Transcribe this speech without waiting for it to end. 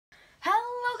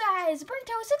guys,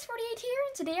 Burnt648 here,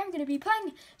 and today I'm going to be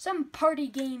playing some party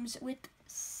games with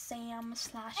Sam /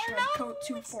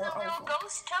 Redcoat2404. It's the little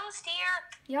ghost toast here.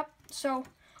 Yep, so...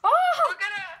 Oh! We're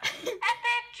gonna...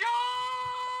 epic jump!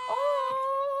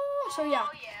 Oh! So yeah.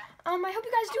 Oh, yeah. I hope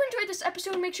you guys do enjoy this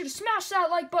episode. Make sure to smash that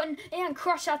like button and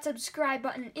crush that subscribe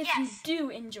button if you do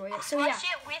enjoy it. So crush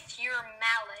it with your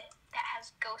mallet that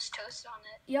has ghost toast on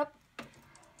it. Yep.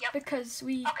 Yep. Because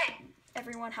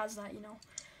everyone has that, you know.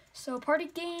 So party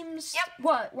games. Yep.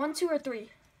 What? 1, 2, or 3?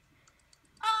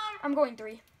 I'm going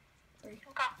 3. 3.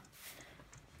 Okay.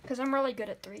 Because I'm really good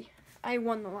at 3. I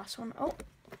won the last one. Oh,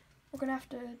 we're gonna have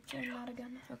to join that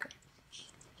again. Okay.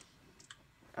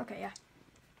 Okay, yeah.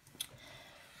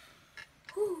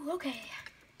 Ooh, okay.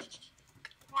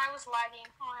 Oh, I was lagging.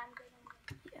 Oh, I'm good.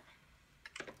 Yeah.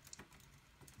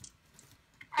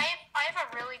 I have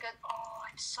a really good. Oh,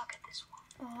 I suck at this one.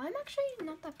 Oh, I'm actually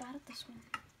not that bad at this one.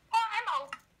 Oh, I'm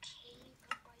okay,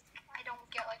 but like I don't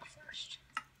get like first.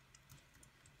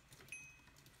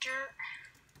 Dirt.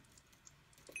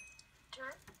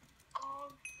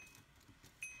 Gold.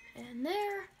 And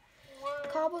there. Wood.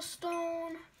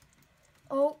 Cobblestone.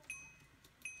 Oh.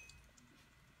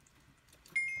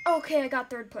 Okay, I got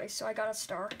 3rd place, so I got a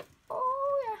star.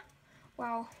 Oh, yeah.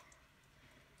 Wow.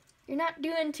 You're not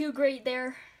doing too great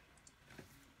there.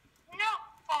 No.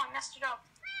 Oh, I messed it up.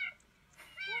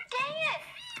 Dang it!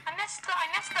 I messed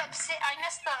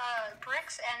the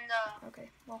bricks and the. Okay,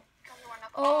 well.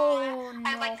 Oh, no.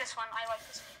 I like this one.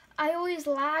 I always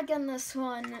lag on this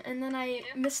one, and then I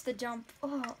miss the jump.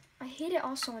 Oh, I hate it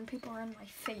also when people are in my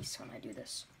face when I do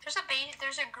this. There's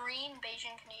a green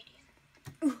Bayesian Canadian.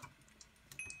 Ooh.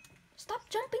 Stop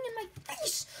jumping in my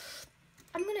face!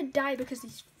 I'm gonna die because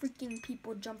these freaking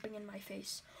people jumping in my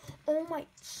face. Oh my,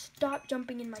 stop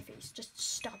jumping in my face. Just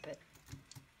stop it.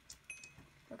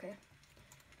 Okay.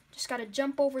 Just gotta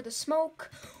jump over the smoke.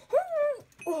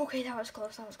 Oh, okay, that was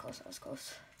close.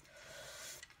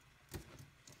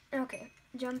 Okay,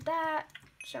 jump that,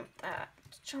 jump that,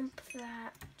 jump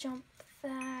that, jump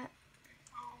that.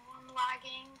 Oh, I'm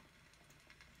lagging.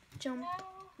 Jump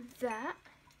that.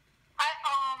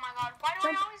 Oh my god, why do I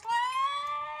always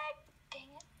lag? Dang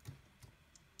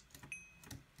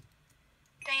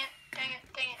it.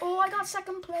 Oh, I got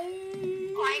 2nd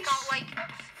place.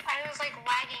 I was like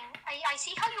lagging. I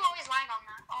see how you always lag on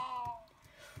that. Oh.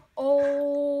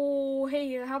 Oh,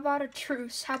 hey, how about a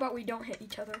truce? How about we don't hit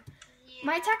each other? Yeah.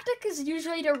 My tactic is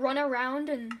usually to run around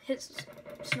and hit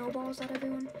snowballs at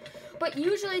everyone. But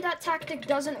usually that tactic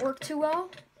doesn't work too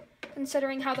well,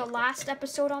 considering how the last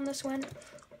episode on this went.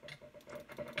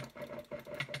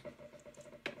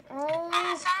 Oh,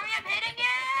 sorry, I'm hitting it.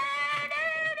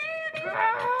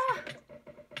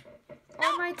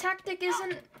 Oh, my tactic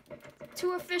isn't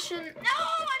too efficient. No,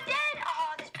 I'm dead.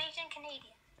 Oh, this Bayesian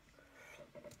Canadian.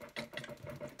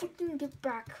 Freaking get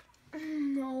back.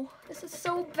 No, this is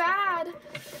so bad.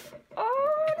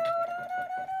 Oh, no.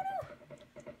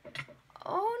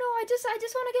 Oh, no, I just want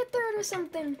to get 3rd or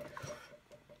something.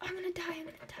 I'm gonna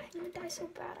die so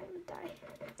bad.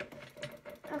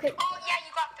 Okay. Oh, yeah,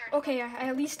 you got 3rd. Okay, I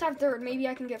at least have 3rd. Maybe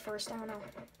I can get 1st. I don't know.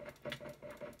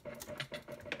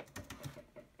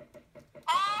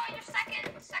 Oh, you're second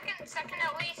at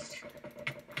least.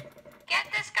 Get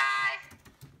this guy.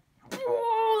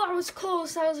 Oh, that was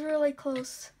close. That was really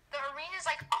close. The arena's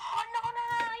like, oh, no.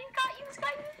 You got it.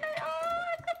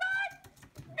 Oh, come on.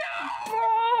 No.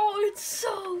 Oh, it's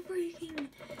so freaking.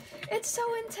 It's so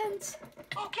intense.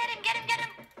 Oh, get him.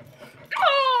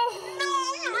 Oh!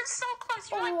 No, you were so close.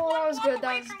 You're like that was good.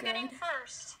 That was good. Getting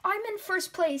first. I'm in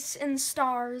 1st place in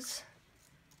stars.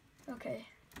 Okay.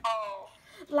 Oh.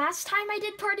 Last time I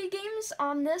did party games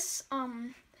on this,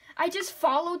 I just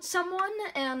followed someone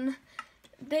and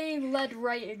they led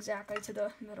right exactly to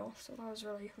the middle. So that was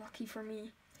really lucky for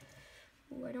me.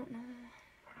 Ooh, I don't know.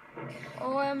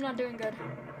 Oh, I'm not doing good.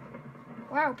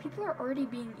 Wow, people are already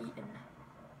being eaten.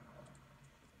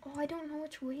 Oh, I don't know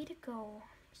which way to go.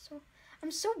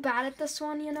 I'm so bad at this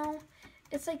one, you know?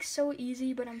 It's like so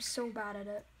easy, but I'm so bad at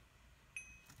it.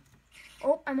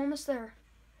 Oh, I'm almost there.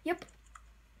 Yep.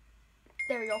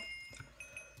 There you go.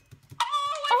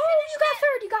 Oh,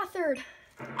 you got 3rd.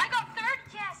 I got 3rd,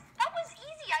 yes. That was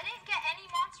easy. I didn't get any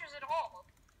monsters at all.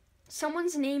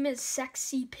 Someone's name is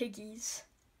Sexy Piggies.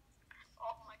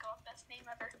 Oh my god, best name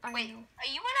ever. Wait,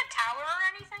 are you in a tower or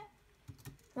anything?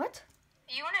 What?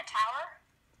 Are you in a tower?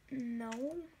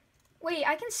 No. Wait,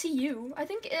 I can see you. I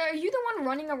think, are you the one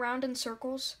running around in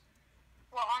circles?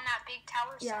 Well, on that big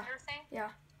tower center thing?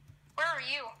 Yeah. Where are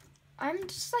you? I'm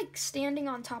just like standing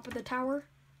on top of the tower,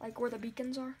 like where the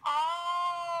beacons are.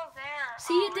 Oh, there.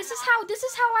 See, this is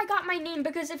how I got my name,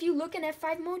 because if you look in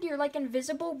F5 mode, you're like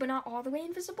invisible, but not all the way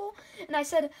invisible. And I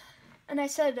said,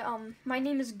 my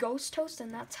name is Ghost Toast,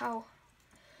 and that's how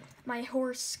my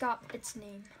horse got its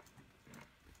name.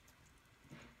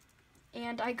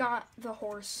 And I got the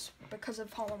horse because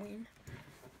of Halloween.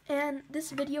 And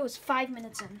this video is 5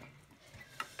 minutes in.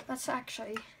 That's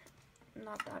actually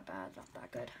not that bad, not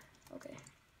that good. Okay.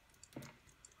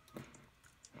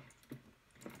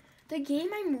 The game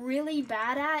I'm really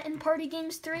bad at in Party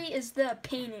Games 3 is the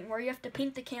painting, where you have to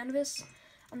paint the canvas.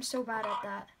 I'm so bad at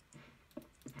that.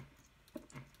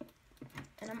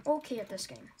 And I'm okay at this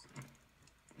game.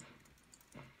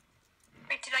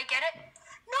 Wait, did I get it?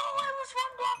 No, I was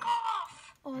one block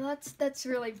off! Oh, that's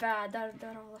really bad.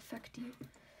 That'll affect you.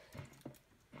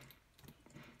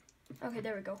 Okay,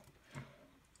 there we go.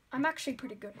 I'm actually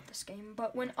pretty good at this game,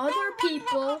 but when other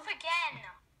people... One block off again!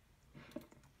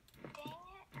 Dang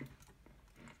it.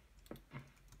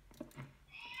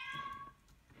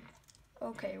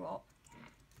 Okay, well.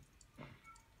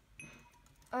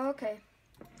 Okay.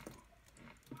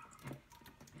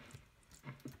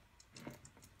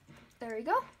 There we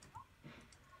go.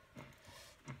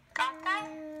 Got that?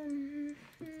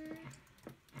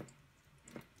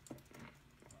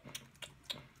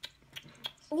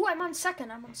 Oh, I'm on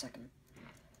second.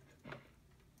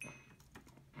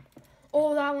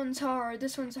 Oh, that one's hard.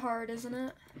 This one's hard, isn't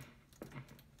it?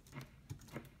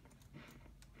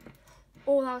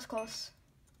 Oh, that was close.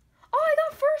 Oh, I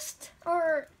got first.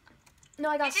 Or no,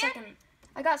 I got second.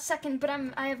 I got second, but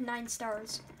I have 9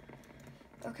 stars.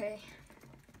 Okay.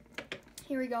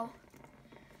 Here we go.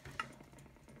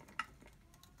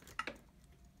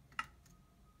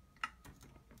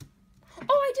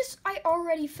 Oh, I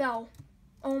already fell.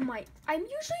 Oh my, I'm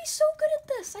usually so good at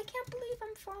this. I can't believe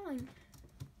I'm falling.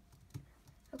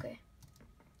 Okay.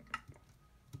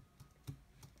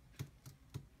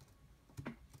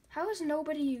 How has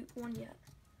nobody won yet?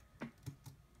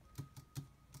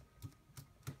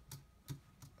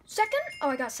 Second? Oh,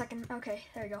 I got second. Okay,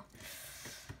 there we go.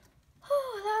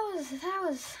 Oh,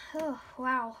 oh,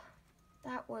 wow.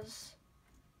 That was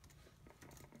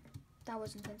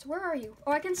intense. Where are you?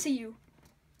 Oh, I can see you.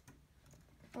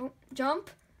 Oh, jump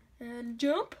and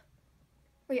jump.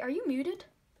 Wait, are you muted?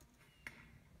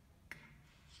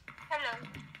 Hello.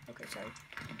 Okay, sorry.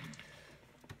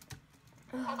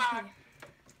 Hold Okay. on.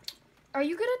 Are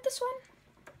you good at this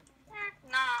one?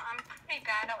 Nah, I'm pretty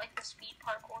bad at like the speed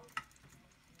parkour.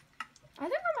 I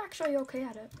think I'm actually okay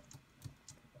at it.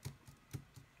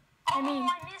 Oh, I mean,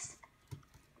 I missed.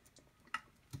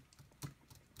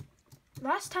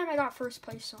 last time I got first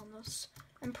place on this.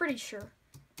 I'm pretty sure.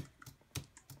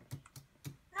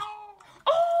 No.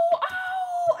 Oh,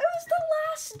 ow! It was the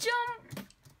last jump.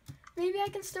 Maybe I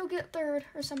can still get third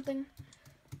or something.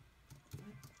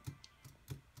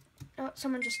 Oh,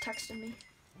 someone just texted me.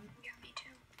 Yeah, me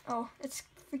too. Oh, it's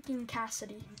freaking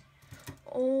Cassidy.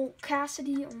 Oh,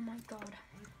 Cassidy, oh my god.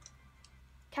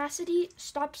 Cassidy,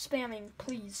 stop spamming,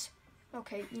 please.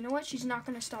 Okay, you know what? She's not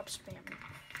gonna stop spamming.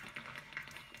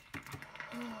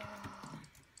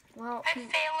 Well, I fail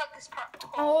at this part.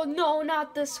 oh no,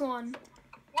 not this one.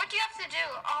 What do you have to do?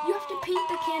 Oh, You have to paint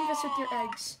the canvas with your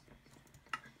eggs.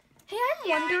 Hey,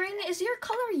 I'm wondering, is your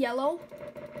color yellow?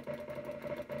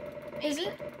 Is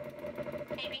it?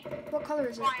 Maybe. What color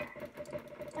is it? Why?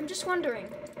 I'm just wondering,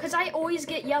 because I always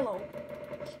get yellow.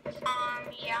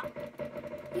 Yeah.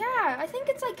 Yeah, I think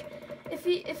it's like,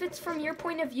 if it's from your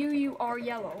point of view, you are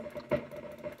yellow. I'm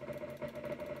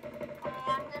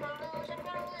gonna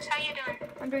lose. How you doing?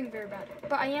 I'm doing very bad,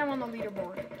 but I am on the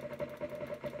leaderboard.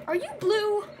 Are you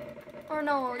blue? Or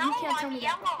no, you can't tell me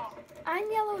yellow. that.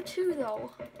 I'm yellow too,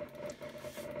 though.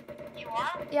 You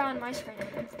are? Yeah, on my screen.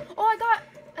 Oh,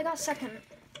 I got second,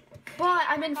 but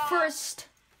I'm in first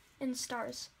in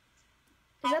stars.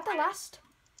 Is that the last?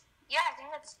 Yeah, I think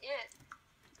that's it.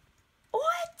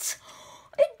 What?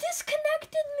 It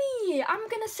disconnected me. I'm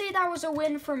gonna say that was a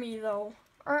win for me, though.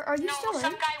 Are you still in?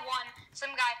 Some guy won. Some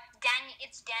guy.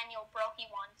 It's Daniel, bro. He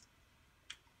won.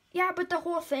 Yeah, but the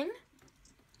whole thing?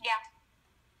 Yeah.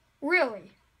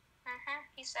 Really?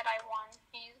 He said I won.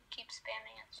 He keeps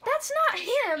spamming it. So. That's not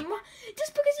him.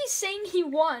 Just because he's saying he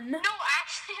won. No,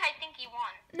 actually, I think he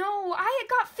won. No, I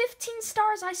got 15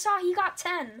 stars. I saw he got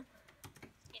 10.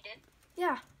 He did?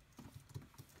 Yeah.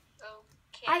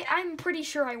 Okay. I'm pretty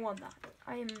sure I won that.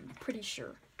 I am pretty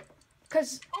sure.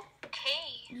 Because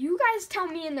Okay. you guys tell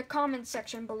me in the comments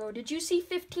section below. Did you see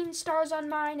 15 stars on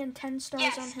mine and 10 stars on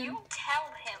Yes, him? you tell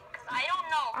him, because I don't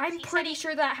know. I'm pretty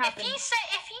sure that happened. If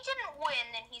he didn't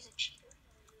win, then he's a cheater.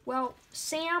 Well,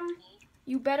 Sam,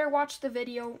 you better watch the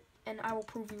video and I will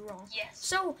prove you wrong. Yes.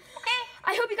 So, Okay.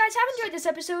 I hope you guys have enjoyed this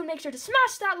episode. Make sure to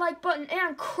smash that like button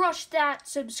and crush that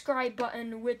subscribe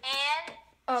button with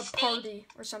a party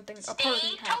or something. A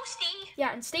party hat. Toasty.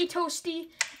 Yeah, and stay toasty.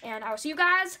 And I will see you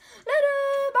guys later.